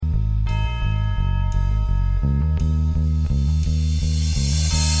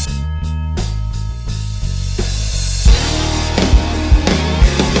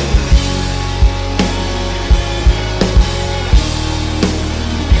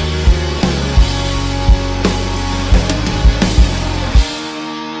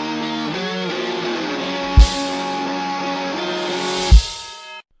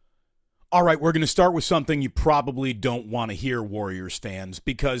All right, we're going to start with something you probably don't want to hear, Warriors fans,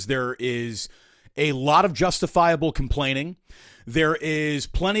 because there is a lot of justifiable complaining. There is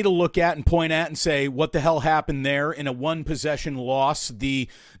plenty to look at and point at and say, what the hell happened there in a one-possession loss? The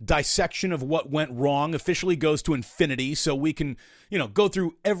dissection of what went wrong officially goes to infinity, so we can, go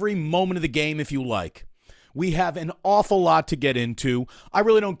through every moment of the game if you like. We have an awful lot to get into. I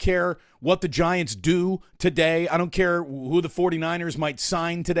really don't care what the Giants do today. I don't care who the 49ers might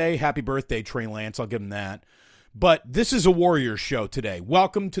sign today. Happy birthday, Trey Lance. I'll give him that. But this is a Warriors show today.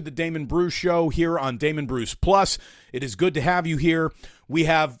 Welcome to the Damon Bruce Show here on Damon Bruce Plus. It is good to have you here. We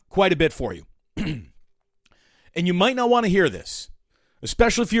have quite a bit for you. And you might not want to hear this,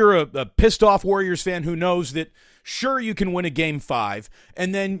 especially if you're a pissed-off Warriors fan who knows that, sure, you can win a Game 5,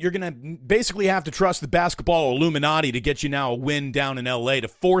 and then you're going to basically have to trust the basketball Illuminati to get you now a win down in L.A. to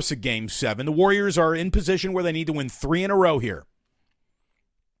force a Game 7. The Warriors are in position where they need to win 3 in a row here.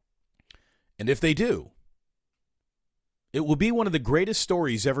 And if they do, it will be one of the greatest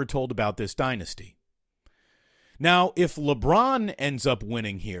stories ever told about this dynasty. Now, if LeBron ends up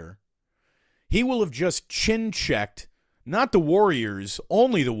winning here, he will have just chin-checked not the Warriors,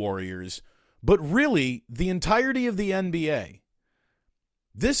 only the Warriors, but really the entirety of the NBA.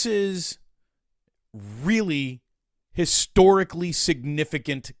 This is really historically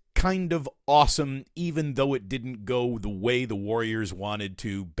significant, kind of awesome, even though it didn't go the way the Warriors wanted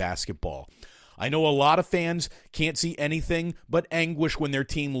to basketball. I know a lot of fans can't see anything but anguish when their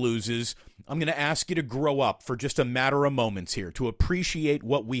team loses. I'm going to ask you to grow up for just a matter of moments here to appreciate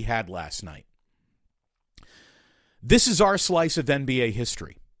what we had last night. This is our slice of NBA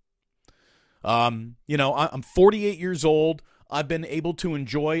history. I'm 48 years old. I've been able to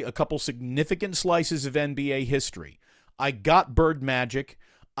enjoy a couple significant slices of NBA history. I got Bird Magic.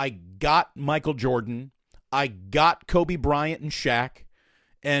 I got Michael Jordan. I got Kobe Bryant and Shaq.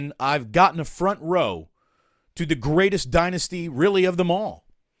 And I've gotten a front row to the greatest dynasty, really, of them all.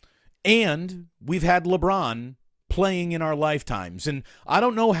 And we've had LeBron playing in our lifetimes. And I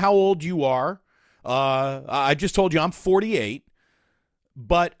don't know how old you are. I just told you I'm 48.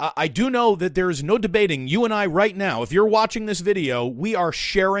 But I do know that there is no debating, you and I right now, if you're watching this video, we are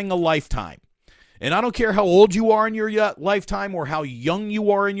sharing a lifetime. And I don't care how old you are in your lifetime or how young you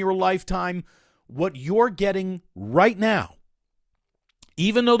are in your lifetime, what you're getting right now,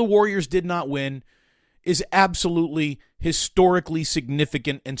 even though the Warriors did not win, is absolutely historically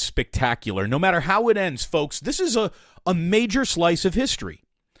significant and spectacular. No matter how it ends, folks, this is a major slice of history.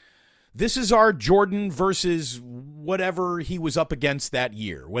 This is our Jordan versus whatever he was up against that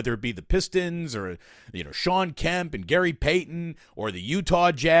year, whether it be the Pistons or Sean Kemp and Gary Payton or the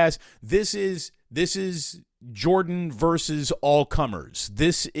Utah Jazz. This is Jordan versus all comers.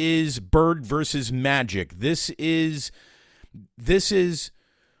 This is Bird versus Magic. This is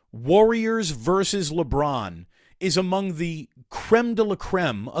Warriors versus LeBron is among the creme de la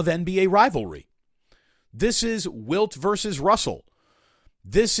creme of NBA rivalry. This is Wilt versus Russell.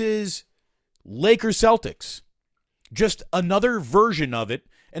 This is Lakers Celtics. Just another version of it,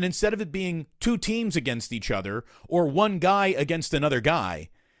 and instead of it being two teams against each other or one guy against another guy,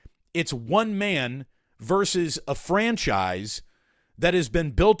 it's one man versus a franchise that has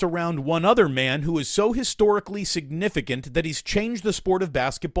been built around one other man who is so historically significant that he's changed the sport of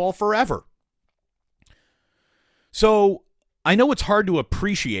basketball forever. So I know it's hard to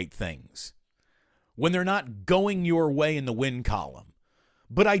appreciate things when they're not going your way in the win column.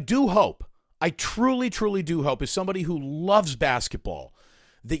 But I do hope, I truly, truly do hope, as somebody who loves basketball,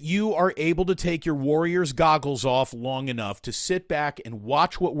 that you are able to take your Warriors goggles off long enough to sit back and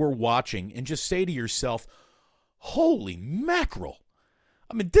watch what we're watching and just say to yourself, holy mackerel.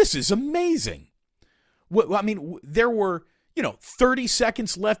 I mean, this is amazing. There were, 30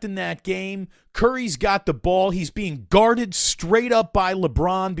 seconds left in that game. Curry's got the ball. He's being guarded straight up by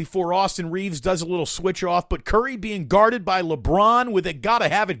LeBron before Austin Reeves does a little switch off. But Curry being guarded by LeBron with a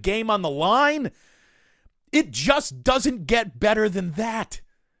gotta-have-it game on the line, it just doesn't get better than that.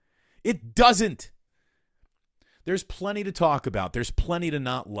 It doesn't. There's plenty to talk about. There's plenty to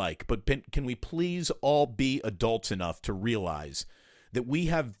not like. But can we please all be adults enough to realize that we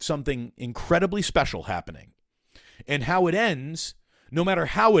have something incredibly special happening? And how it ends, no matter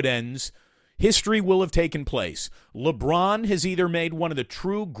how it ends, history will have taken place. LeBron has either made one of the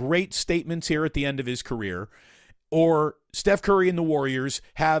true great statements here at the end of his career, or Steph Curry and the Warriors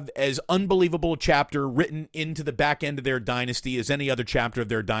have as unbelievable a chapter written into the back end of their dynasty as any other chapter of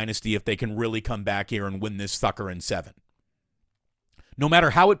their dynasty if they can really come back here and win this sucker in 7. No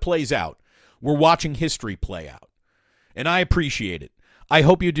matter how it plays out, we're watching history play out. And I appreciate it. I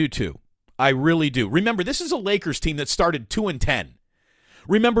hope you do too. I really do. Remember, this is a Lakers team that started 2-10.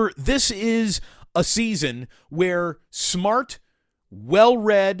 Remember, this is a season where smart,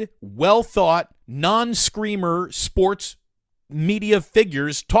 well-read, well-thought, non-screamer sports media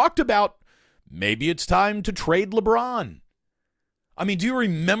figures talked about maybe it's time to trade LeBron. I mean, do you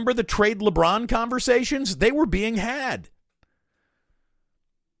remember the trade LeBron conversations? They were being had.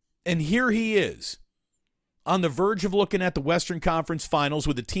 And here he is, on the verge of looking at the Western Conference Finals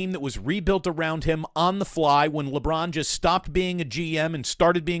with a team that was rebuilt around him on the fly when LeBron just stopped being a GM and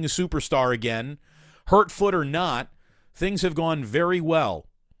started being a superstar again. Hurt foot or not, things have gone very well.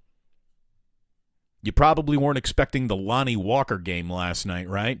 You probably weren't expecting the Lonnie Walker game last night,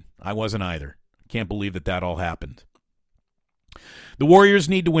 right? I wasn't either. Can't believe that all happened. The Warriors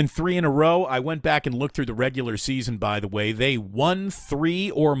need to win 3 in a row. I went back and looked through the regular season, by the way. They won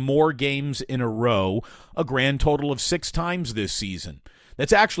 3 or more games in a row, a grand total of 6 times this season.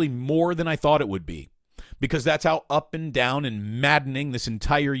 That's actually more than I thought it would be, because that's how up and down and maddening this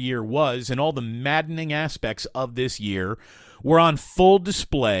entire year was, and all the maddening aspects of this year were on full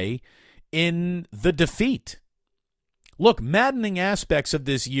display in the defeat. Look, maddening aspects of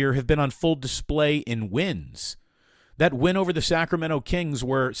this year have been on full display in wins. That win over the Sacramento Kings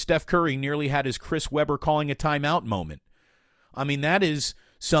where Steph Curry nearly had his Chris Webber calling a timeout moment. I mean, that is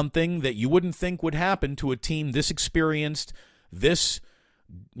something that you wouldn't think would happen to a team this experienced, this,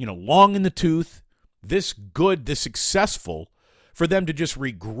 long in the tooth, this good, this successful, for them to just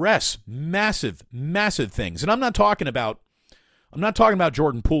regress massive, massive things. And I'm not talking about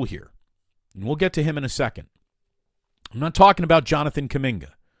Jordan Poole here. And we'll get to him in a second. I'm not talking about Jonathan Kuminga.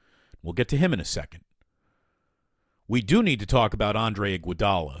 We'll get to him in a second. We do need to talk about Andre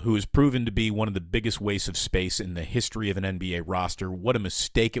Iguodala, who has proven to be one of the biggest wastes of space in the history of an NBA roster. What a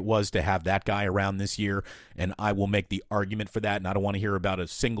mistake it was to have that guy around this year, and I will make the argument for that, and I don't want to hear about a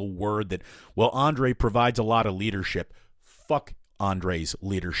single word that, Andre provides a lot of leadership. Fuck Andre's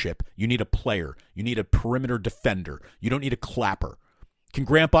leadership. You need a player. You need a perimeter defender. You don't need a clapper. Can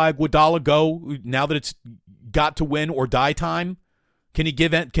Grandpa Iguodala go now that it's got to win or die time? Can he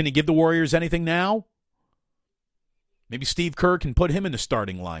give the Warriors anything now? Maybe Steve Kerr can put him in the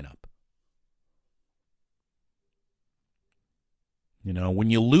starting lineup. When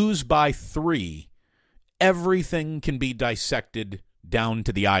you lose by 3, everything can be dissected down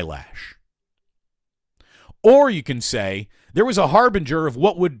to the eyelash. Or you can say there was a harbinger of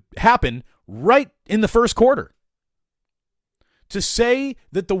what would happen right in the first quarter. To say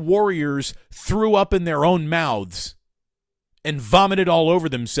that the Warriors threw up in their own mouths and vomited all over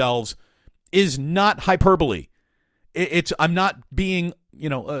themselves is not hyperbole. I'm not being,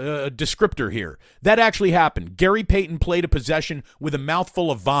 a descriptor here. That actually happened. Gary Payton played a possession with a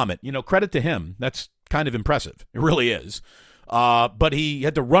mouthful of vomit. Credit to him. That's kind of impressive. It really is. But he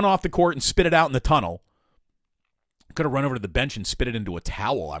had to run off the court and spit it out in the tunnel. Could have run over to the bench and spit it into a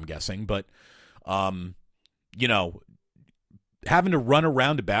towel, I'm guessing. But, having to run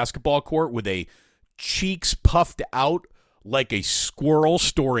around a basketball court with a cheeks puffed out like a squirrel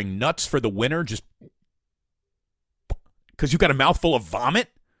storing nuts for the winter, just because you got a mouthful of vomit?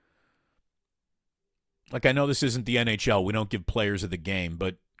 Like, I know this isn't the NHL. We don't give players of the game,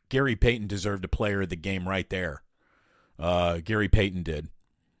 but Gary Payton deserved a player of the game right there. Gary Payton did.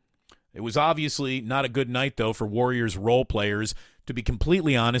 It was obviously not a good night, though, for Warriors role players. To be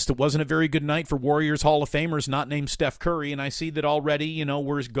completely honest, it wasn't a very good night for Warriors Hall of Famers not named Steph Curry, and I see that already,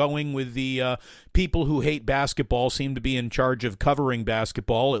 we're going with the people who hate basketball seem to be in charge of covering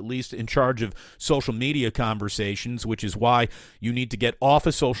basketball, at least in charge of social media conversations, which is why you need to get off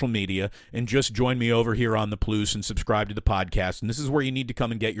of social media and just join me over here on the Plus and subscribe to the podcast. And this is where you need to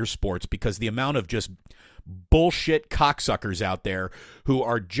come and get your sports, because the amount of just bullshit cocksuckers out there who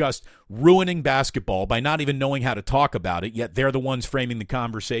are just ruining basketball by not even knowing how to talk about it, yet they're the ones framing the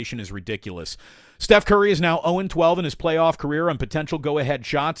conversation, is ridiculous. Steph Curry is now 0-12 in his playoff career on potential go-ahead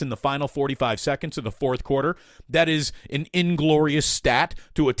shots in the final 45 seconds of the fourth quarter. That is an inglorious stat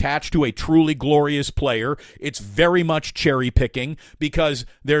to attach to a truly glorious player. It's very much cherry-picking because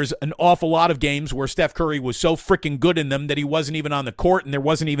there's an awful lot of games where Steph Curry was so freaking good in them that he wasn't even on the court and there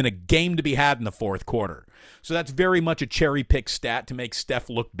wasn't even a game to be had in the fourth quarter. So that's very much a cherry-pick stat to make Steph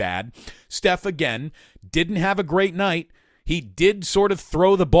look bad. Steph, again, didn't have a great night. He did sort of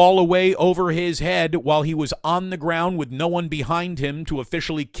throw the ball away over his head while he was on the ground with no one behind him to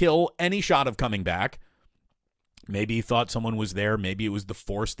officially kill any shot of coming back. Maybe he thought someone was there. Maybe it was the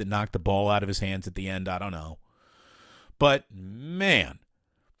force that knocked the ball out of his hands at the end. I don't know. But, man,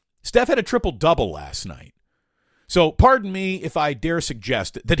 Steph had a triple-double last night. So pardon me if I dare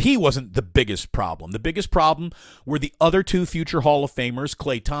suggest that he wasn't the biggest problem. The biggest problem were the other two future Hall of Famers.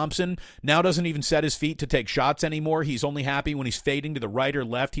 Klay Thompson now doesn't even set his feet to take shots anymore. He's only happy when he's fading to the right or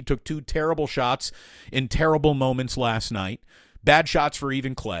left. He took 2 terrible shots in terrible moments last night. Bad shots for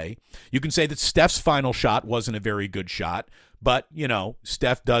even Klay. You can say that Steph's final shot wasn't a very good shot, but,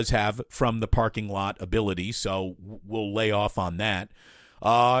 Steph does have from the parking lot ability, so we'll lay off on that.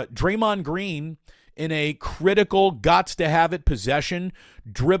 Draymond Green, in a critical gots-to-have-it possession,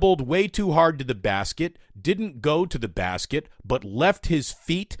 dribbled way too hard to the basket, didn't go to the basket, but left his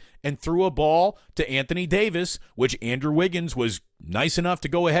feet and threw a ball to Anthony Davis, which Andrew Wiggins was nice enough to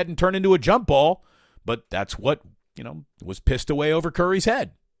go ahead and turn into a jump ball, but that's what, was pissed away over Curry's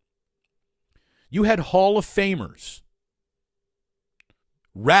head. You had Hall of Famers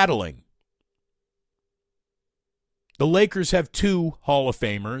rattling. The Lakers have 2 Hall of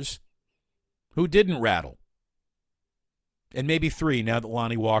Famers who didn't rattle, and maybe 3 now that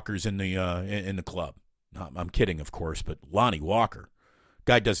Lonnie Walker's in the club. I'm kidding, of course, but Lonnie Walker,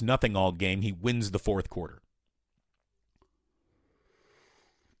 guy does nothing all game. He wins the fourth quarter.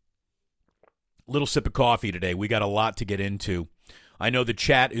 Little sip of coffee today. We got a lot to get into. I know the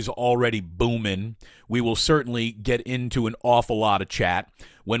chat is already booming. We will certainly get into an awful lot of chat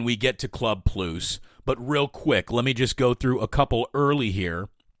when we get to Club Plus. But real quick, let me just go through a couple early here.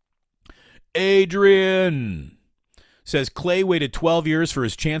 Adrian says Klay waited 12 years for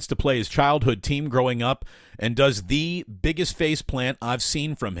his chance to play his childhood team growing up and does the biggest faceplant I've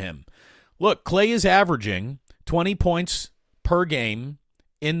seen from him. Look, Klay is averaging 20 points per game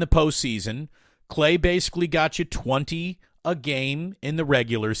in the postseason. Klay basically got you 20 a game in the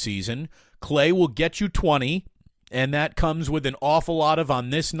regular season. Klay will get you 20, and that comes with an awful lot of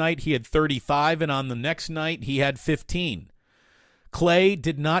on this night he had 35, and on the next night he had 15. Klay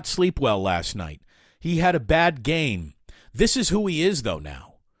did not sleep well last night. He had a bad game. This is who he is, though,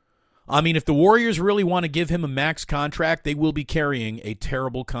 now. I mean, if the Warriors really want to give him a max contract, they will be carrying a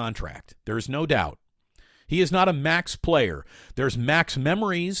terrible contract. There's no doubt. He is not a max player. There's max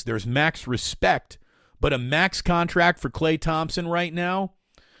memories. There's max respect. But a max contract for Klay Thompson right now,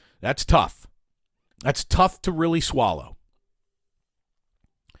 that's tough. That's tough to really swallow.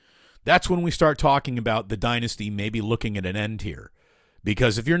 That's when we start talking about the dynasty maybe looking at an end here.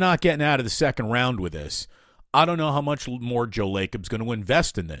 Because if you're not getting out of the second round with this, I don't know how much more Joe Lacob's going to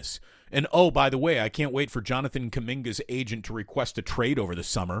invest in this. And, oh, by the way, I can't wait for Jonathan Kuminga's agent to request a trade over the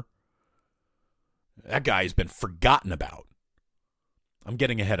summer. That guy has been forgotten about. I'm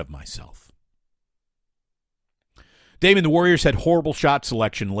getting ahead of myself. Damon, the Warriors had horrible shot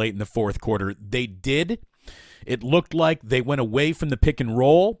selection late in the fourth quarter. They did. It looked like they went away from the pick and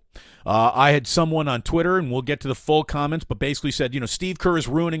roll. I had someone on Twitter, and we'll get to the full comments, but basically said, Steve Kerr is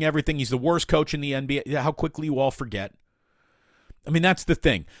ruining everything. He's the worst coach in the NBA. How quickly you all forget. I mean, that's the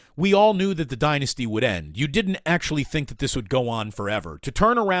thing. We all knew that the dynasty would end. You didn't actually think that this would go on forever. To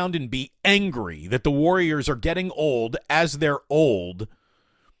turn around and be angry that the Warriors are getting old as they're old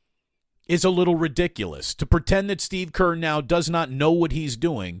is a little ridiculous. To pretend that Steve Kerr now does not know what he's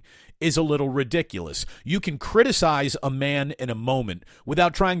doing is a little ridiculous. You can criticize a man in a moment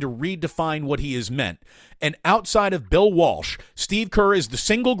without trying to redefine what he has meant. And outside of Bill Walsh, Steve Kerr is the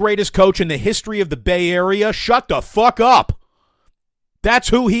single greatest coach in the history of the Bay Area. Shut the fuck up. That's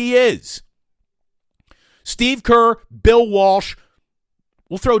who he is. Steve Kerr, Bill Walsh,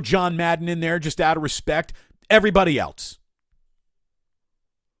 we'll throw John Madden in there just out of respect. Everybody else.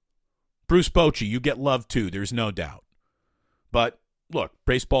 Bruce Bochy, you get love too, there's no doubt. But look,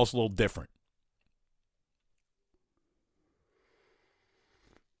 baseball's a little different.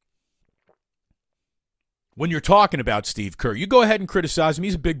 When you're talking about Steve Kerr, you go ahead and criticize him.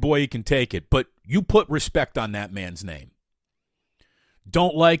 He's a big boy, he can take it. But you put respect on that man's name.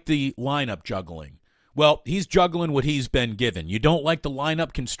 Don't like the lineup juggling. Well, he's juggling what he's been given. You don't like the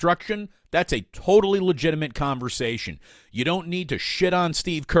lineup construction? That's a totally legitimate conversation. You don't need to shit on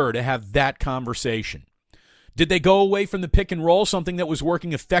Steve Kerr to have that conversation. Did they go away from the pick and roll, something that was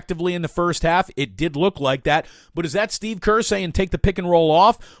working effectively in the first half? It did look like that. But is that Steve Kerr saying take the pick and roll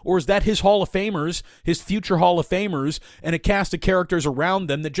off? Or is that his Hall of Famers, his future Hall of Famers, and a cast of characters around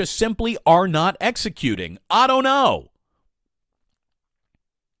them that just simply are not executing? I don't know.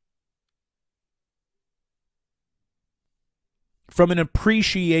 From an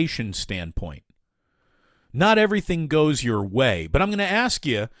appreciation standpoint, not everything goes your way, but I'm going to ask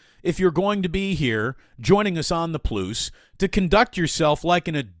you, if you're going to be here joining us on the Plus, to conduct yourself like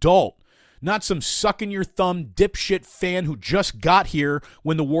an adult, not some sucking your thumb dipshit fan who just got here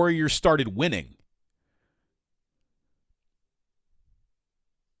when the Warriors started winning.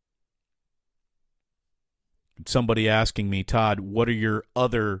 somebody asking me, Todd, what are your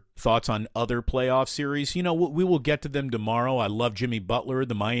other thoughts on other playoff series? We will get to them tomorrow. I love Jimmy Butler,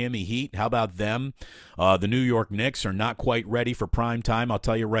 the Miami Heat. How about them? The New York Knicks are not quite ready for prime time. I'll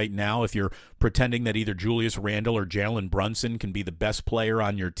tell you right now, if you're pretending that either Julius Randle or Jalen Brunson can be the best player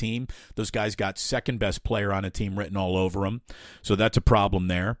on your team, those guys got second best player on a team written all over them. So that's a problem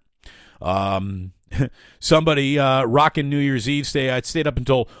there. Somebody rocking New Year's Eve I stayed up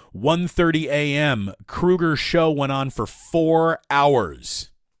until 1:30 a.m. Kruger's show went on for 4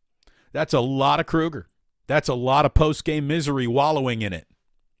 hours. That's a lot of Kruger. That's a lot of post-game misery wallowing in it.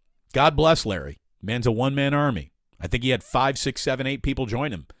 God bless Larry. Man's a one-man army. I think he had 5, 6, 7, 8 people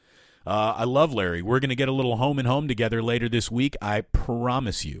join him. I love Larry. We're going to get a little home and home together later this week. I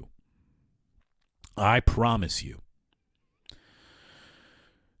promise you. I promise you.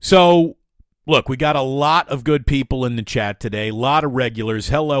 So, look, we got a lot of good people in the chat today, a lot of regulars.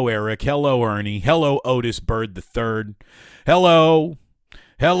 Hello, Eric. Hello, Ernie. Hello, Otis Bird III. Hello.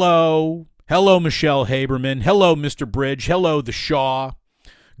 Hello, Michelle Haberman. Hello, Mr. Bridge. Hello, the Shaw.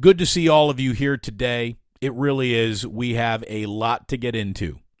 Good to see all of you here today. It really is. We have a lot to get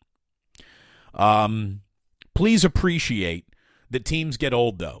into. Please appreciate that teams get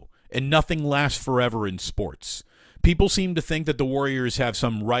old, though, and nothing lasts forever in sports. People seem to think that the Warriors have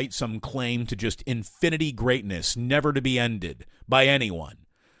some right, some claim to just infinity greatness, never to be ended by anyone.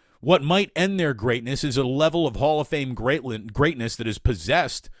 What might end their greatness is a level of Hall of Fame greatness that is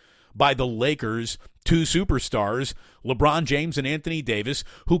possessed by the Lakers' two superstars, LeBron James and Anthony Davis,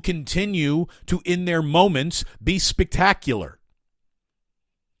 who continue to, in their moments, be spectacular.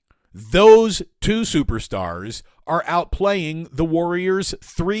 Those two superstars are outplaying the Warriors'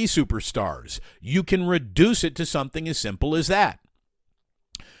 three superstars. You can reduce it to something as simple as that.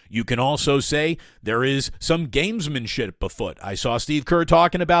 You can also say there is some gamesmanship afoot. I saw Steve Kerr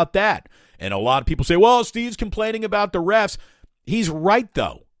talking about that. And a lot of people say, well, Steve's complaining about the refs. He's right,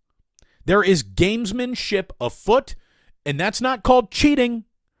 though. There is gamesmanship afoot, and that's not called cheating.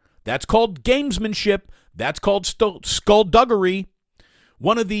 That's called gamesmanship. That's called skullduggery.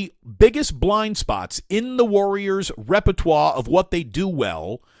 One of the biggest blind spots in the Warriors' repertoire of what they do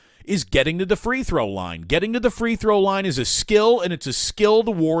well is getting to the free throw line. Getting to the free throw line is a skill, and it's a skill the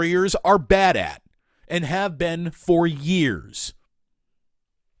Warriors are bad at and have been for years.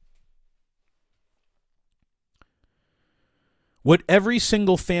 What every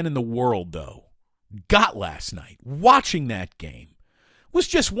single fan in the world, though, got last night watching that game was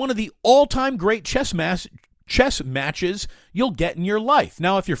just one of the all-time great chess matches you'll get in your life.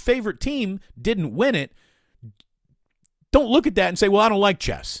 Now, if your favorite team didn't win it, don't look at that and say, well, I don't like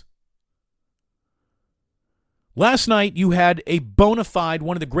chess. Last night, you had a bona fide,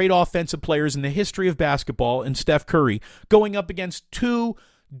 one of the great offensive players in the history of basketball in Steph Curry going up against two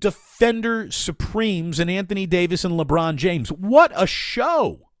defender supremes in Anthony Davis and LeBron James. What a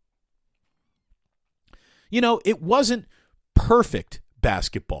show. It wasn't perfect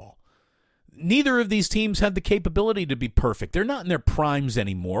basketball. Neither of these teams have the capability to be perfect. They're not in their primes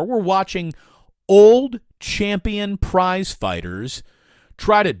anymore. We're watching old champion prize fighters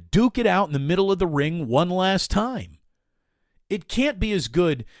try to duke it out in the middle of the ring one last time. It can't be as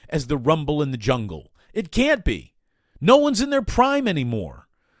good as the Rumble in the Jungle. It can't be. No one's in their prime anymore.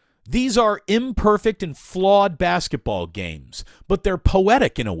 These are imperfect and flawed basketball games, but they're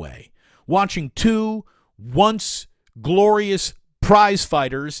poetic in a way. Watching two once glorious prize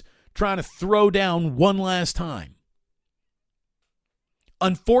fighters trying to throw down one last time.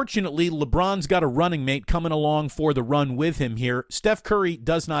 Unfortunately, LeBron's got a running mate coming along for the run with him here. Steph Curry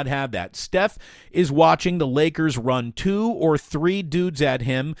does not have that. Steph is watching the Lakers run 2 or 3 dudes at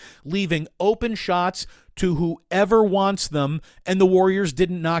him, leaving open shots to whoever wants them, and the Warriors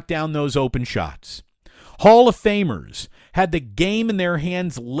didn't knock down those open shots. Hall of Famers had the game in their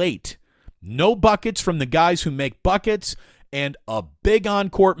hands late. No buckets from the guys who make buckets, and a big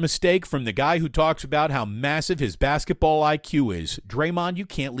on-court mistake from the guy who talks about how massive his basketball IQ is. Draymond, you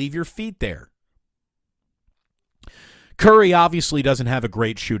can't leave your feet there. Curry obviously doesn't have a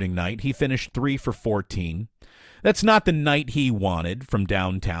great shooting night. He finished 3 for 14. That's not the night he wanted from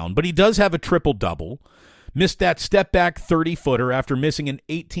downtown, but he does have a triple-double. Missed that step-back 30-footer after missing an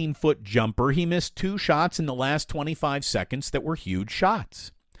 18-foot jumper. He missed 2 shots in the last 25 seconds that were huge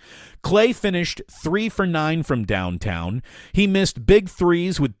shots. Clay finished 3 for 9 from downtown. He missed big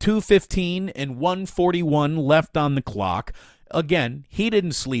threes with 2:15 and 1:41 left on the clock. Again, he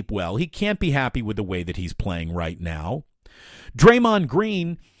didn't sleep well. He can't be happy with the way that he's playing right now. Draymond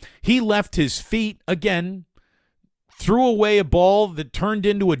Green, he left his feet, again, threw away a ball that turned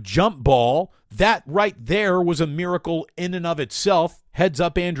into a jump ball. That right there was a miracle in and of itself. Heads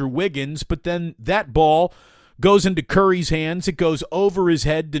up Andrew Wiggins, but then that ball goes into Curry's hands. It goes over his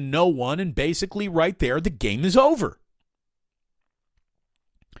head to no one, and basically right there, the game is over.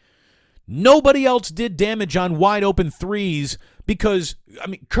 Nobody else did damage on wide open threes because,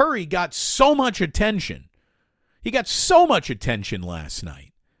 Curry got so much attention. He got so much attention last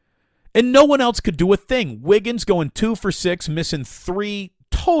night. And no one else could do a thing. Wiggins going 2 for 6, missing 3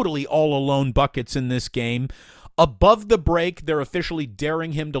 totally all-alone buckets in this game. Above the break, they're officially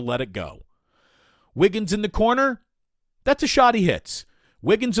daring him to let it go. Wiggins in the corner, that's a shot he hits.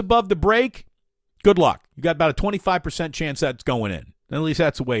 Wiggins above the break, good luck. You got about a 25% chance that's going in. At least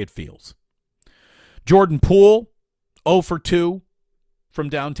that's the way it feels. Jordan Poole, 0 for 2 from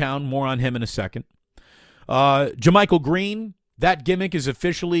downtown. More on him in a second. JaMychal Green, that gimmick is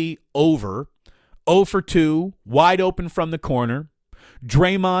officially over. 0 for 2, wide open from the corner.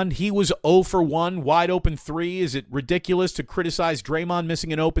 Draymond, he was 0 for 1, wide open 3. Is it ridiculous to criticize Draymond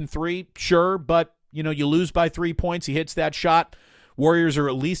missing an open 3? Sure, but you lose by 3 points. He hits that shot. Warriors are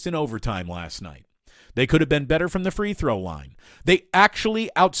at least in overtime last night. They could have been better from the free throw line. They actually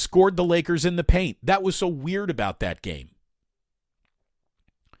outscored the Lakers in the paint. That was so weird about that game.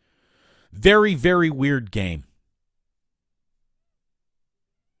 Very, very weird game.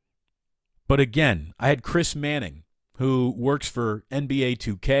 But again, I had Chris Manning, who works for NBA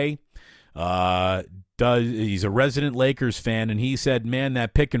 2K. He's a resident Lakers fan, and he said, man,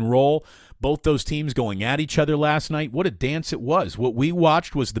 that pick and roll, both those teams going at each other last night, what a dance it was. What we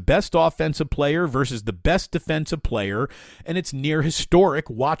watched was the best offensive player versus the best defensive player, and it's near historic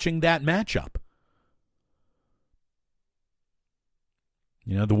watching that matchup.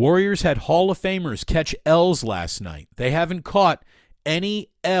 The Warriors had Hall of Famers catch L's last night. They haven't caught any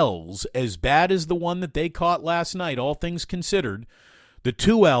L's as bad as the one that they caught last night, all things considered. The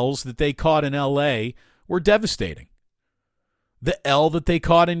 2 L's that they caught in L.A. were devastating. The L that they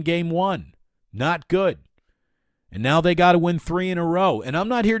caught in Game 1, not good. And now they got to win 3 in a row. And I'm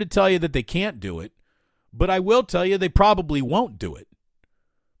not here to tell you that they can't do it, but I will tell you they probably won't do it.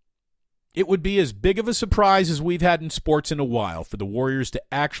 It would be as big of a surprise as we've had in sports in a while for the Warriors to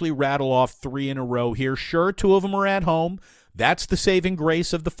actually rattle off 3 in a row here. Sure, 2 of them are at home. That's the saving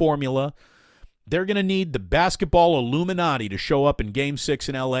grace of the formula. They're going to need the basketball Illuminati to show up in Game 6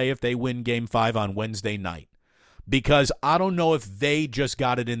 in L.A. if they win Game 5 on Wednesday night. Because I don't know if they just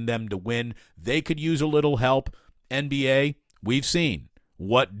got it in them to win. They could use a little help. NBA, we've seen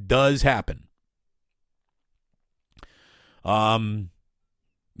what does happen. LeBron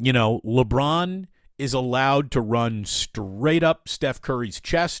is allowed to run straight up Steph Curry's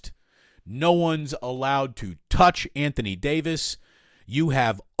chest. No one's allowed to touch Anthony Davis. You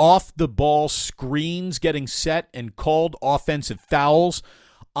have off-the-ball screens getting set and called offensive fouls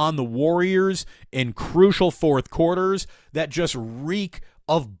on the Warriors in crucial fourth quarters that just reek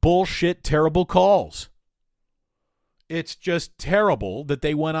of bullshit, terrible calls. It's just terrible that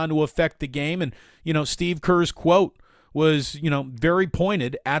they went on to affect the game. And, Steve Kerr's quote was, very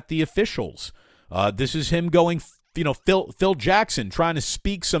pointed at the officials. This is him going, Phil Jackson trying to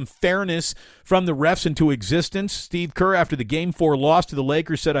speak some fairness from the refs into existence. Steve Kerr, after the Game 4 loss to the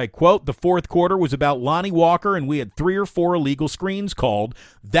Lakers, said, I quote, the fourth quarter was about Lonnie Walker, and we had 3 or 4 illegal screens called.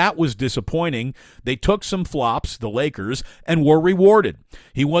 That was disappointing. They took some flops, the Lakers, and were rewarded.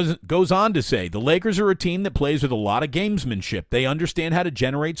 He goes on to say, the Lakers are a team that plays with a lot of gamesmanship. They understand how to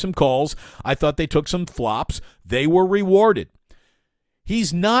generate some calls. I thought they took some flops. They were rewarded.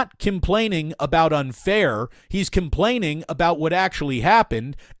 He's not complaining about unfair. He's complaining about what actually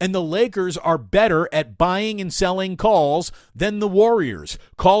happened, and the Lakers are better at buying and selling calls than the Warriors.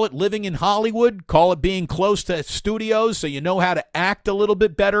 Call it living in Hollywood. Call it being close to studios so you know how to act a little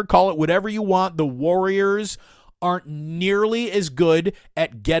bit better. Call it whatever you want. The Warriors aren't nearly as good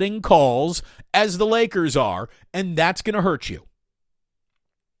at getting calls as the Lakers are, and that's going to hurt you.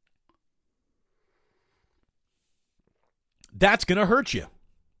 That's going to hurt you.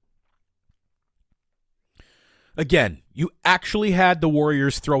 Again, you actually had the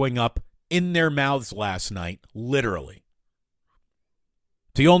Warriors throwing up in their mouths last night, literally.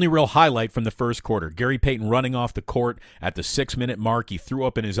 The only real highlight from the first quarter, Gary Payton running off the court at the 6-minute mark. He threw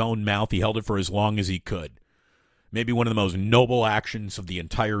up in his own mouth. He held it for as long as he could. Maybe one of the most noble actions of the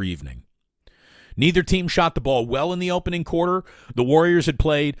entire evening. Neither team shot the ball well in the opening quarter. The Warriors had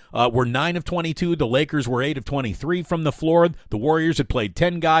were 9 of 22. The Lakers were 8 of 23 from the floor. The Warriors had played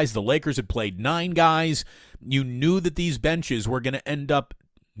 10 guys. The Lakers had played 9 guys. You knew that these benches were going to end up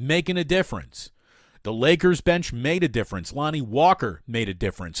making a difference. The Lakers bench made a difference. Lonnie Walker made a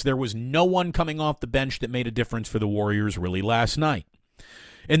difference. There was no one coming off the bench that made a difference for the Warriors really last night.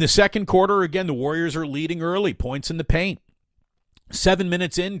 In the second quarter, again, the Warriors are leading early, points in the paint. 7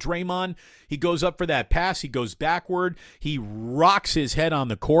 minutes in, Draymond, he goes up for that pass. He goes backward. He rocks his head on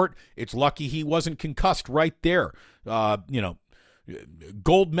the court. It's lucky he wasn't concussed right there.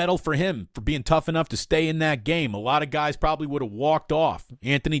 Gold medal for him for being tough enough to stay in that game. A lot of guys probably would have walked off.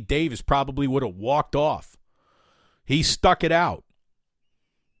 Anthony Davis probably would have walked off. He stuck it out.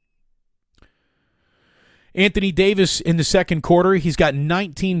 Anthony Davis in the second quarter, he's got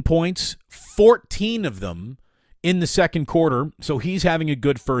 19 points, 14 of them in the second quarter, so he's having a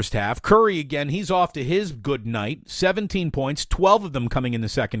good first half. Curry, again, he's off to his good night, 17 points, 12 of them coming in the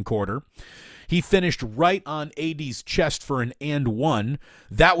second quarter. He finished right on AD's chest for an and one.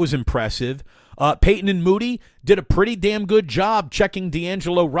 That was impressive. Peyton and Moody did a pretty damn good job checking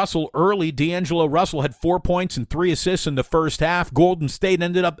D'Angelo Russell early. D'Angelo Russell had 4 points and 3 assists in the first half. Golden State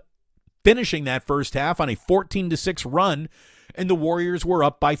ended up finishing that first half on a 14-6 run, and the Warriors were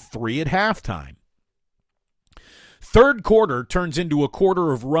up by 3 at halftime. Third quarter turns into a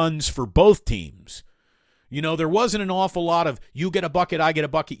quarter of runs for both teams. You know, there wasn't an awful lot of you get a bucket, I get a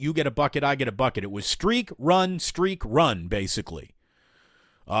bucket, you get a bucket, I get a bucket. It was streak, run, basically.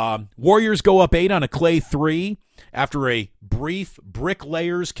 Warriors go up 8 on a Clay 3 after a brief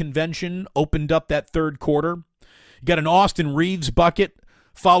bricklayers convention opened up that third quarter. You got an Austin Reeves bucket,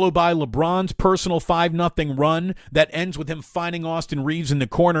 followed by LeBron's personal 5-0 run that ends with him finding Austin Reeves in the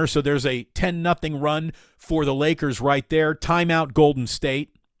corner, so there's a 10-0 run for the Lakers right there. Timeout Golden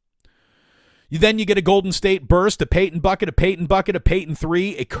State. Then you get a Golden State burst, a Peyton bucket, a Peyton bucket, a Peyton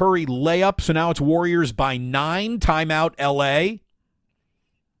 3, a Curry layup, so now it's Warriors by 9. Timeout LA.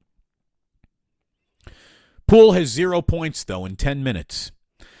 Poole has 0 points, though, in 10 minutes.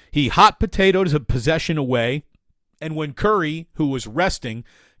 He hot potatoes a possession away. And when Curry, who was resting,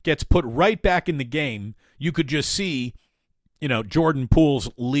 gets put right back in the game, you could just see, Jordan Poole's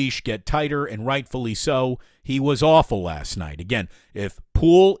leash get tighter, and rightfully so. He was awful last night. Again, if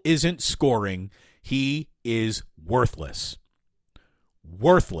Poole isn't scoring, he is worthless.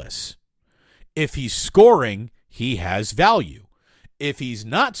 Worthless. If he's scoring, he has value. If he's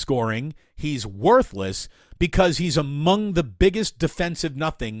not scoring, he's worthless because he's among the biggest defensive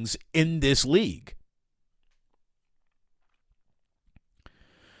nothings in this league.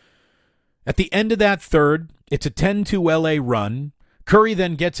 At the end of that third, it's a 10-2 LA run. Curry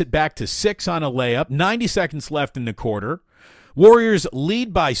then gets it back to 6 on a layup. 90 seconds left in the quarter. Warriors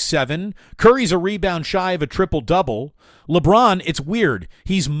lead by 7. Curry's a rebound shy of a triple-double. LeBron, it's weird.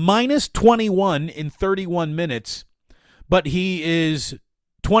 He's minus 21 in 31 minutes, but he is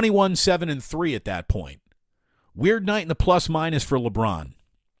 21, 7, and 3 at that point. Weird night in the plus-minus for LeBron.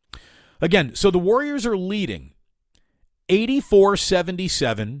 Again, so the Warriors are leading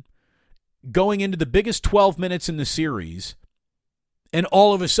 84-77. Going into the biggest 12 minutes in the series, and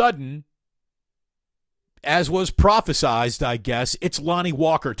all of a sudden, as was prophesized, I guess, it's Lonnie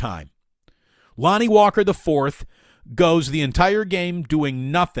Walker time. Lonnie Walker the fourth goes the entire game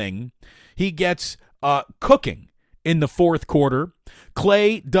doing nothing. He gets cooking in the fourth quarter.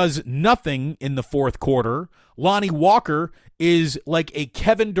 Clay does nothing in the fourth quarter. Lonnie Walker is like a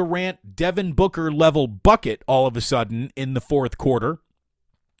Kevin Durant, Devin Booker level bucket all of a sudden in the fourth quarter.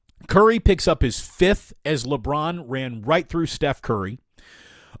 Curry picks up his 5th as LeBron ran right through Steph Curry.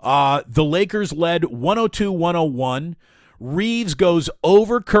 The Lakers led 102-101. Reeves goes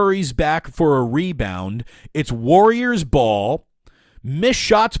over Curry's back for a rebound. It's Warriors ball. Missed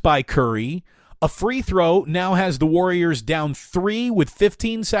shots by Curry. A free throw now has the Warriors down 3 with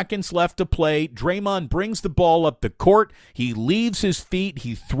 15 seconds left to play. Draymond brings the ball up the court. He leaves his feet.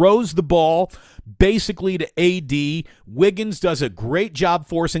 He throws the ball basically to AD. Wiggins does a great job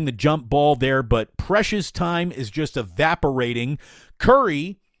forcing the jump ball there, but precious time is just evaporating.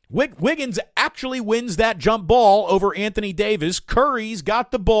 Wiggins actually wins that jump ball over Anthony Davis. Curry's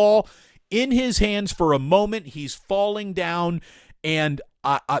got the ball in his hands for a moment. He's falling down, and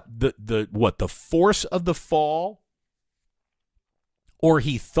the force of the fall, or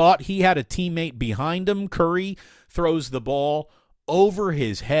he thought he had a teammate behind him. Curry throws the ball over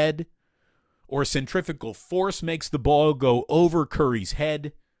his head, or centrifugal force makes the ball go over Curry's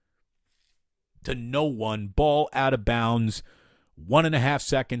head to no one. Ball out of bounds. 1.5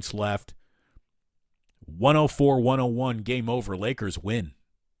 seconds left. 104-101. Game over. Lakers win.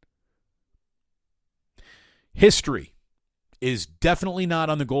 History is definitely not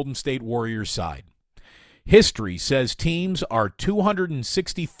on the Golden State Warriors side. History says teams are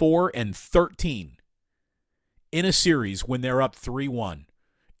 264-13 in a series when they're up 3-1.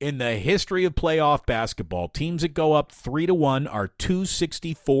 In the history of playoff basketball, teams that go up 3-1 are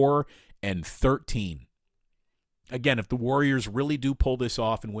 264-13. Again, if the Warriors really do pull this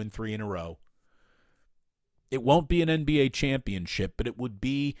off and win 3 in a row, It won't be an NBA championship, but it would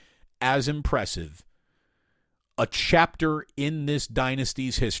be as impressive, a chapter in this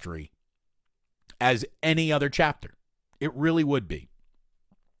dynasty's history, as any other chapter. It really would be.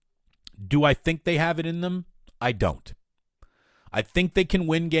 Do I think they have it in them? I don't. I think they can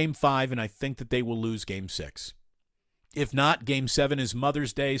win Game 5, and I think that they will lose Game 6. If not, Game 7 is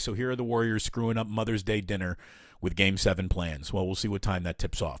Mother's Day, so here are the Warriors screwing up Mother's Day dinner with Game 7 plans. Well, we'll see what time that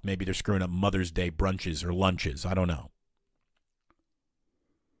tips off. Maybe they're screwing up Mother's Day brunches or lunches. I don't know.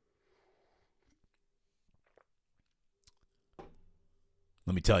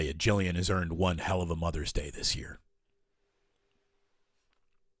 Let me tell you, Jillian has earned one hell of a Mother's Day this year.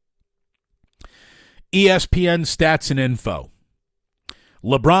 ESPN stats and info.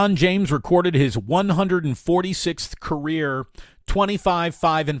 LeBron James recorded his 146th career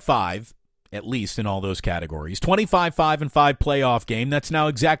 25-5-5, at least in all those categories. 25-5-5 playoff game. That's now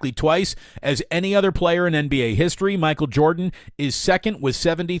exactly twice as any other player in NBA history. Michael Jordan is second with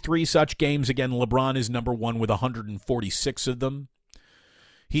 73 such games. Again, LeBron is number one with 146 of them.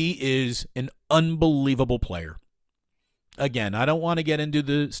 He is an unbelievable player. Again, I don't want to get into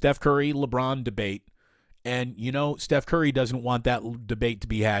the Steph Curry-LeBron debate. And, you know, Steph Curry doesn't want that debate to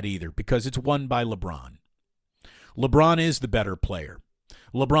be had either because it's won by LeBron. LeBron is the better player.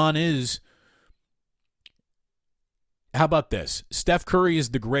 LeBron is, how about this? Steph Curry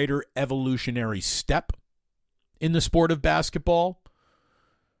is the greater evolutionary step in the sport of basketball.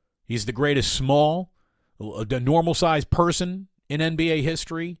 He's the greatest small, the normal-sized person in NBA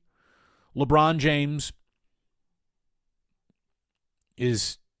history. LeBron James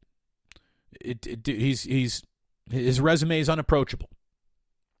is... his resume is unapproachable.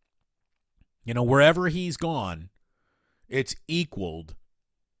 You know, wherever he's gone, it's equaled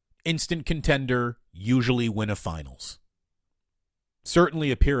instant contender, usually win a finals. Certainly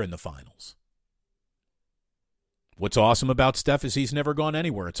appear in the finals. What's awesome about Steph is he's never gone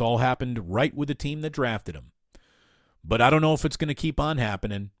anywhere. It's all happened right with the team that drafted him. But I don't know if it's going to keep on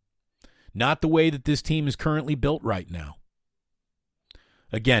happening. Not the way that this team is currently built right now.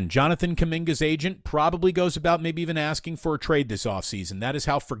 Again, Jonathan Kuminga's agent probably goes about maybe even asking for a trade this offseason. That is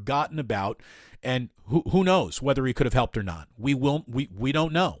how forgotten about, and who knows whether he could have helped or not. We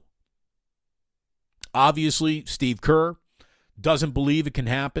don't know. Obviously, Steve Kerr doesn't believe it can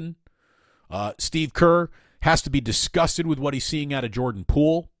happen. Steve Kerr has to be disgusted with what he's seeing out of Jordan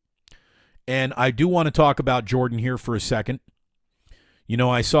Poole. And I do want to talk about Jordan here for a second. You know,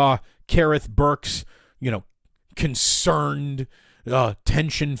 I saw Kareth Burke's, concerned,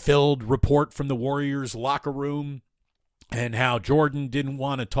 tension-filled report from the Warriors locker room and how Jordan didn't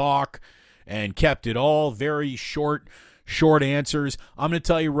want to talk and kept it all very short answers. I'm going to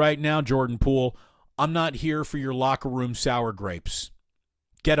tell you right now, Jordan Poole, I'm not here for your locker room sour grapes.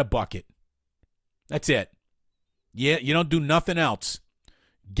 Get a bucket. That's it. Yeah, you don't do nothing else.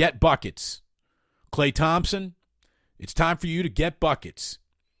 Get buckets. Klay Thompson, it's time for you to get buckets.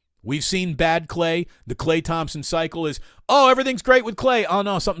 We've seen bad Klay. The Klay Thompson cycle is, oh, everything's great with Klay. Oh,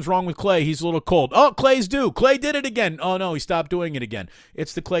 no, something's wrong with Klay. He's a little cold. Oh, Klay's due. Klay did it again. Oh, no, he stopped doing it again.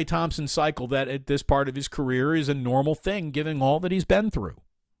 It's the Klay Thompson cycle that at this part of his career is a normal thing given all that he's been through.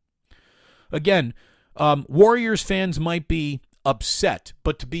 Again, Warriors fans might be upset,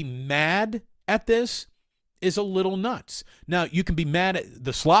 but to be mad at this is a little nuts. Now, you can be mad at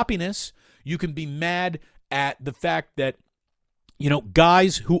the sloppiness. You can be mad at the fact that,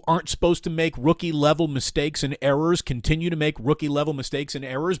 guys who aren't supposed to make rookie-level mistakes and errors continue to make rookie-level mistakes and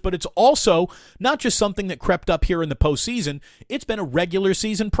errors, but it's also not just something that crept up here in the postseason. It's been a regular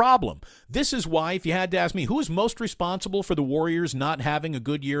season problem. This is why, if you had to ask me, who is most responsible for the Warriors not having a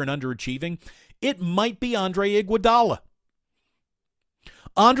good year and underachieving, it might be Andre Iguodala.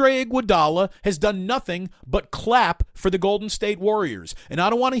 Andre Iguodala has done nothing but clap for the Golden State Warriors. And I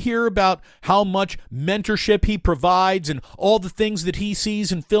don't want to hear about how much mentorship he provides and all the things that he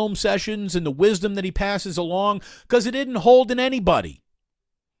sees in film sessions and the wisdom that he passes along, because it didn't hold in anybody.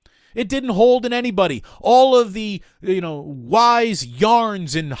 It didn't hold in anybody. All of the, wise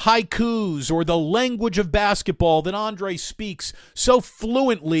yarns and haikus or the language of basketball that Andre speaks so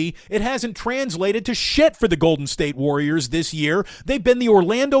fluently, it hasn't translated to shit for the Golden State Warriors this year. They've been the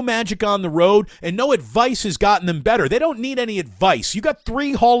Orlando Magic on the road, and no advice has gotten them better. They don't need any advice. You got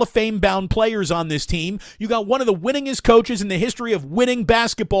 3 Hall of Fame-bound players on this team. You got one of the winningest coaches in the history of winning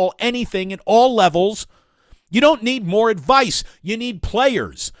basketball, anything at all levels. You don't need more advice. You need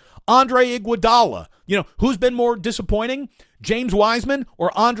players. Andre Iguodala, who's been more disappointing, James Wiseman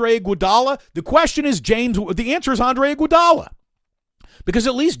or Andre Iguodala? The question is the answer is Andre Iguodala. Because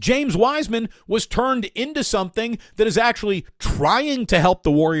at least James Wiseman was turned into something that is actually trying to help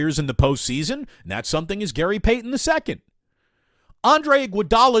the Warriors in the postseason, and that something is Gary Payton II. Andre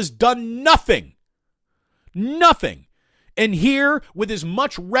Iguodala's done nothing. Nothing. And here, with as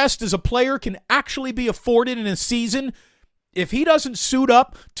much rest as a player can actually be afforded in a season, if he doesn't suit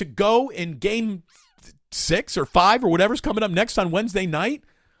up to go in game 6 or 5 or whatever's coming up next on Wednesday night,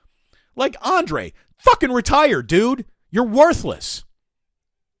 like, Andre, fucking retire, dude. You're worthless.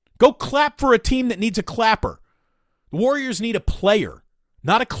 Go clap for a team that needs a clapper. The Warriors need a player,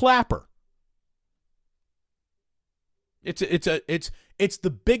 not a clapper. It's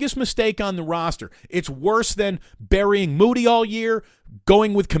the biggest mistake on the roster. It's worse than burying Moody all year,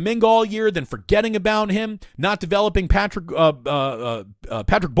 going with Kuminga all year, then forgetting about him, not developing Patrick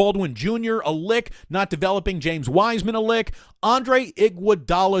Baldwin Jr. a lick, not developing James Wiseman a lick. Andre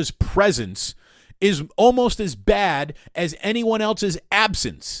Iguodala's presence is almost as bad as anyone else's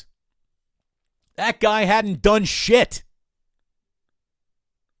absence. That guy hadn't done shit.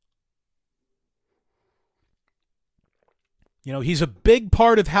 You know, he's a big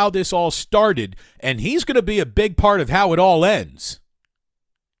part of how this all started, and he's going to be a big part of how it all ends.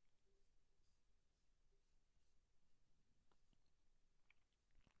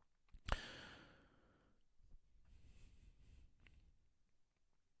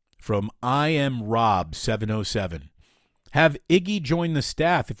 From I Am Rob 707. Have Iggy join the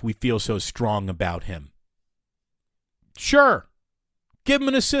staff if we feel so strong about him. Sure. Give him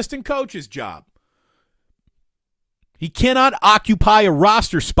an assistant coach's job. He cannot occupy a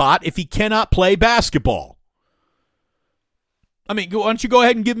roster spot if he cannot play basketball. I mean, why don't you go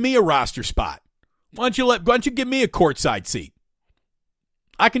ahead and give me a roster spot? Why don't you give me a courtside seat?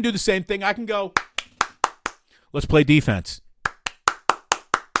 I can do the same thing. I can go, let's play defense.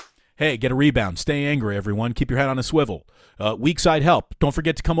 Hey, get a rebound. Stay angry, everyone. Keep your head on a swivel. Weak side help. Don't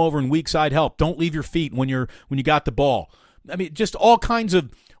forget to come over and weak side help. Don't leave your feet when you got the ball. I mean, just all kinds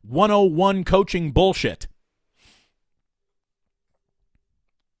of 101 coaching bullshit.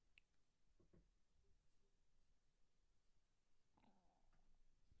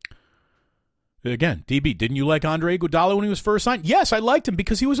 Again, DB, didn't you like Andre Iguodala when he was first signed? Yes, I liked him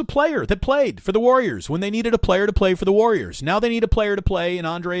because he was a player that played for the Warriors when they needed a player to play for the Warriors. Now they need a player to play, and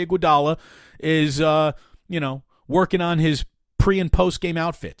Andre Iguodala is, working on his pre- and post-game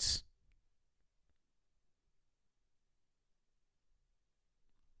outfits.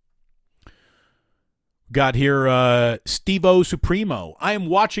 Got here Steve-O Supremo. I am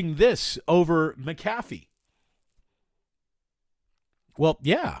watching this over McAfee. Well,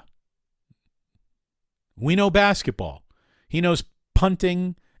 yeah. We know basketball. He knows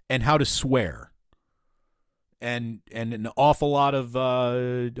punting and how to swear. And an awful lot of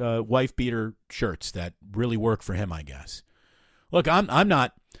wife-beater shirts that really work for him, I guess. Look, I'm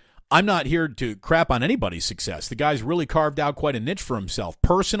not here to crap on anybody's success. The guy's really carved out quite a niche for himself.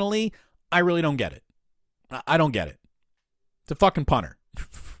 Personally, I really don't get it. I don't get it. It's a fucking punter.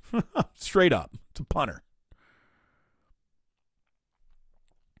 Straight up. It's a punter.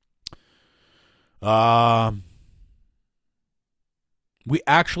 We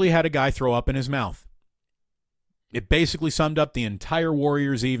actually had a guy throw up in his mouth. It basically summed up the entire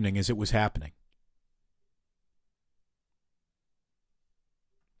Warriors evening as it was happening.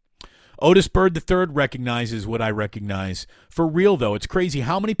 Otis Bird III recognizes what I recognize. For real, though, it's crazy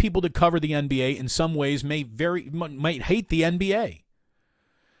how many people that cover the NBA in some ways might hate the NBA.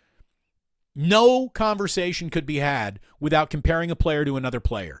 No conversation could be had without comparing a player to another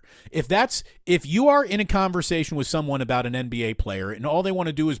player. If you are in a conversation with someone about an NBA player and all they want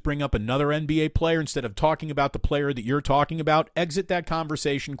to do is bring up another NBA player instead of talking about the player that you're talking about, exit that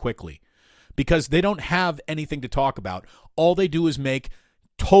conversation quickly because they don't have anything to talk about. All they do is make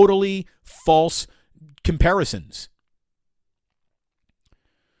totally false comparisons.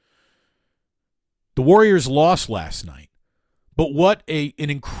 The Warriors lost last night, but what an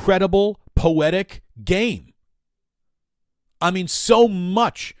incredible poetic game. I mean, so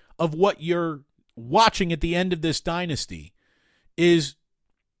much of what you're watching at the end of this dynasty is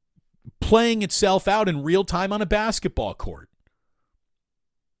playing itself out in real time on a basketball court.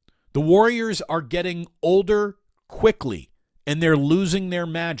 The Warriors are getting older quickly, and they're losing their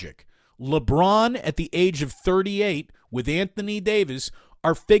magic. LeBron, at the age of 38, with Anthony Davis,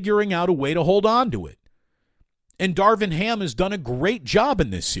 are figuring out a way to hold on to it. And Darvin Ham has done a great job in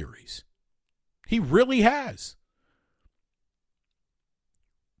this series. He really has.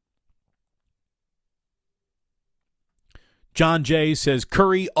 John Jay says,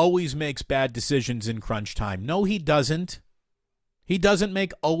 Curry always makes bad decisions in crunch time. No, he doesn't. He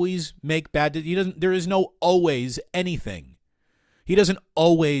doesn't always make bad decisions. There is no always anything. He doesn't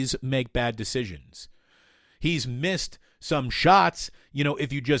always make bad decisions. He's missed some shots,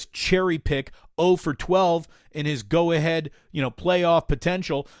 if you just cherry pick 0 for 12 in his go-ahead, playoff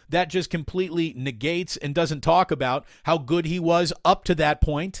potential, that just completely negates and doesn't talk about how good he was up to that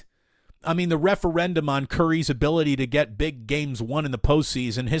point. I mean, the referendum on Curry's ability to get big games won in the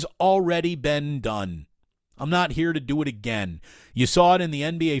postseason has already been done. I'm not here to do it again. You saw it in the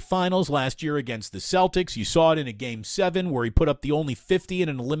NBA Finals last year against the Celtics. You saw it in a Game 7 where he put up the only 50 in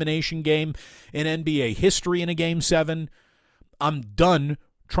an elimination game in NBA history in a Game 7. I'm done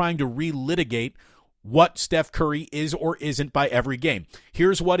trying to relitigate what Steph Curry is or isn't by every game.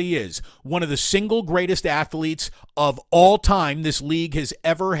 Here's what he is. One of the single greatest athletes of all time this league has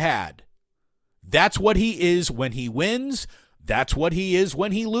ever had. That's what he is when he wins. That's what he is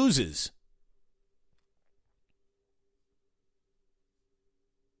when he loses.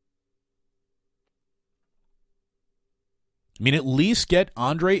 I mean, at least get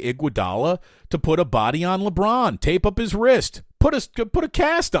Andre Iguodala to put a body on LeBron, tape up his wrist, put a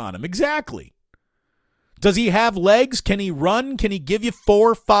cast on him. Exactly. Does he have legs? Can he run? Can he give you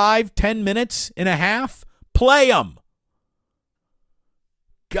 4, 5, 10 minutes and a half? Play him.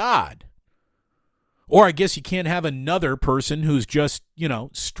 God. Or I guess you can't have another person who's just,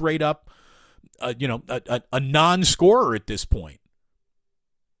 straight up, a non-scorer at this point.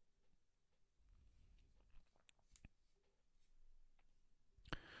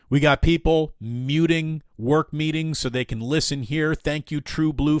 We got people muting work meetings so they can listen here. Thank you,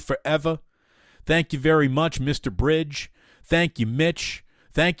 True Blue Forever. Thank you very much, Mr. Bridge. Thank you, Mitch.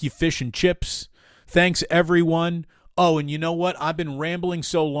 Thank you, Fish and Chips. Thanks, everyone. Oh, and you know what? I've been rambling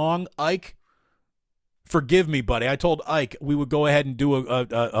so long. Ike, forgive me, buddy. I told Ike we would go ahead and do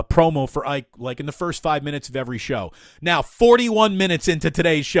a promo for Ike like in the first 5 minutes of every show. Now, 41 minutes into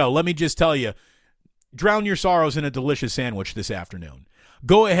today's show, let me just tell you, drown your sorrows in a delicious sandwich this afternoon.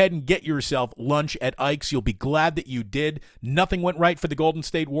 Go ahead and get yourself lunch at Ike's. You'll be glad that you did. Nothing went right for the Golden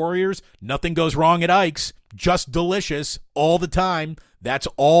State Warriors. Nothing goes wrong at Ike's. Just delicious all the time. That's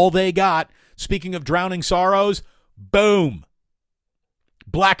all they got. Speaking of drowning sorrows, boom.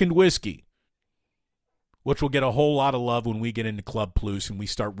 Blackened whiskey, which will get a whole lot of love when we get into Club Plus and we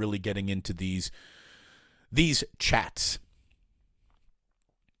start really getting into these chats.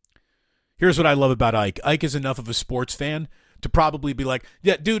 Here's what I love about Ike. Ike is enough of a sports fan to probably be like,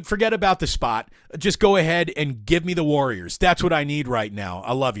 yeah, dude, forget about the spot. Just go ahead and give me the Warriors. That's what I need right now.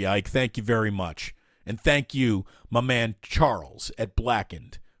 I love you, Ike. Thank you very much. And thank you, my man Charles at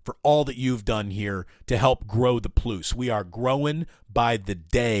Blackened, for all that you've done here to help grow the Plus. We are growing by the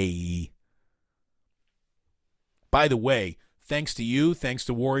day. By the way, thanks to you, thanks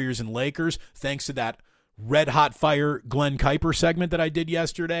to Warriors and Lakers, thanks to that Red Hot Fire Glenn Kuiper segment that I did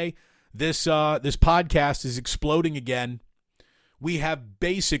yesterday, this podcast is exploding again. We have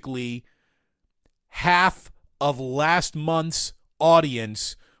basically half of last month's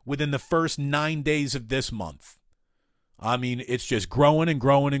audience within the first 9 days of this month. I mean, it's just growing and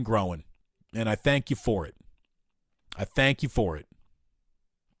growing and growing. And I thank you for it. I thank you for it.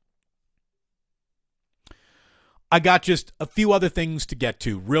 I got just a few other things to get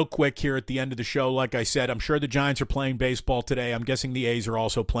to real quick here at the end of the show. Like I said, I'm sure the Giants are playing baseball today. I'm guessing the A's are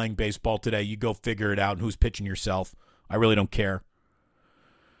also playing baseball today. You go figure it out. And who's pitching yourself? I really don't care.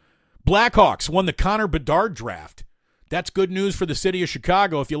 Blackhawks won the Connor Bedard draft. That's good news for the city of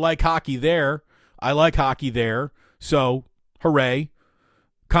Chicago if you like hockey there. I like hockey there. So, hooray.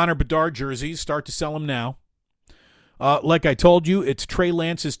 Connor Bedard jerseys, start to sell them now. Like I told you, it's Trey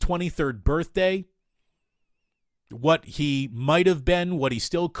Lance's 23rd birthday. What he might have been, what he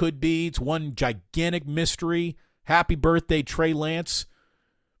still could be, it's one gigantic mystery. Happy birthday, Trey Lance.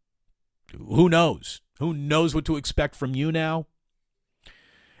 Who knows? Who knows what to expect from you now?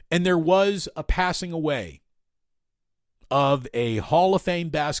 And there was a passing away of a Hall of Fame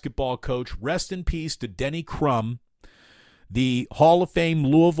basketball coach. Rest in peace to Denny Crum, the Hall of Fame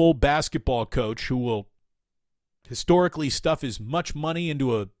Louisville basketball coach who will historically stuff as much money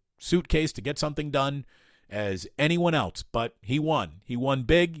into a suitcase to get something done as anyone else. But he won. He won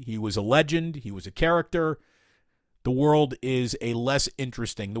big. He was a legend. He was a character. The world is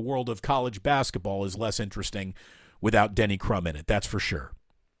the world of college basketball is less interesting without Denny Crum in it. That's for sure.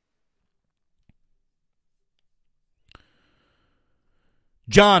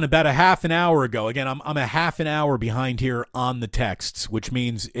 John, about a half an hour ago, again, I'm a half an hour behind here on the texts, which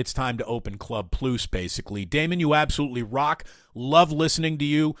means it's time to open Club Plus, basically. Damon, you absolutely rock. Love listening to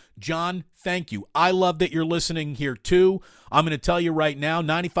you. John, thank you. I love that you're listening here, too. I'm going to tell you right now,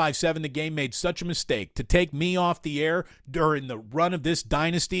 95.7 The Game made such a mistake. To take me off the air during the run of this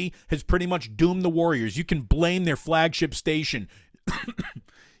dynasty has pretty much doomed the Warriors. You can blame their flagship station.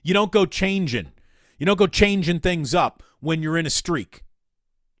 You don't go changing. You don't go changing things up when you're in a streak.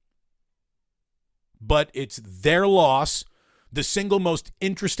 But it's their loss. The single most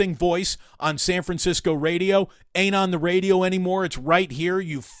interesting voice on San Francisco radio ain't on the radio anymore. It's right here.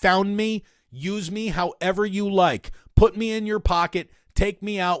 You found me. Use me however you like. Put me in your pocket. Take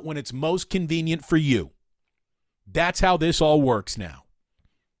me out when it's most convenient for you. That's how this all works now.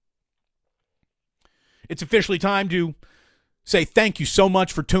 It's officially time to say thank you so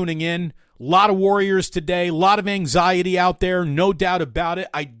much for tuning in. A lot of Warriors today, a lot of anxiety out there, no doubt about it.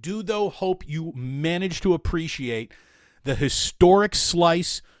 I do, though, hope you manage to appreciate the historic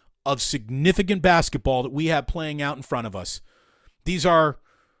slice of significant basketball that we have playing out in front of us. These are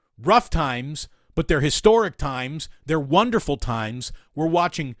rough times, but they're historic times. They're wonderful times. We're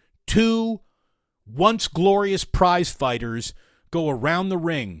watching two once glorious prize fighters go around the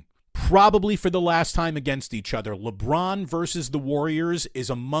ring, probably for the last time against each other. LeBron versus the Warriors is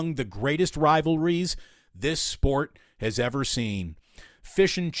among the greatest rivalries this sport has ever seen.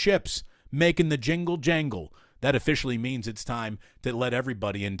 Fish and chips making the jingle jangle. That officially means it's time to let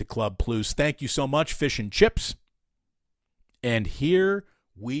everybody into Club Plus. Thank you so much, Fish and Chips. And here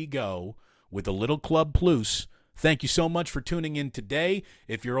we go with a little Club Plus. Thank you so much for tuning in today.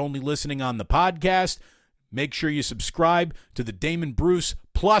 If you're only listening on the podcast, make sure you subscribe to the Damon Bruce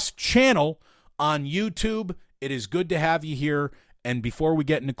Plus channel on YouTube. It is good to have you here. And before we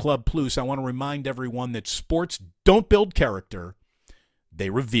get into Club Plus, I want to remind everyone that sports don't build character. They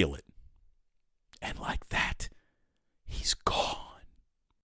reveal it. And like that, he's gone.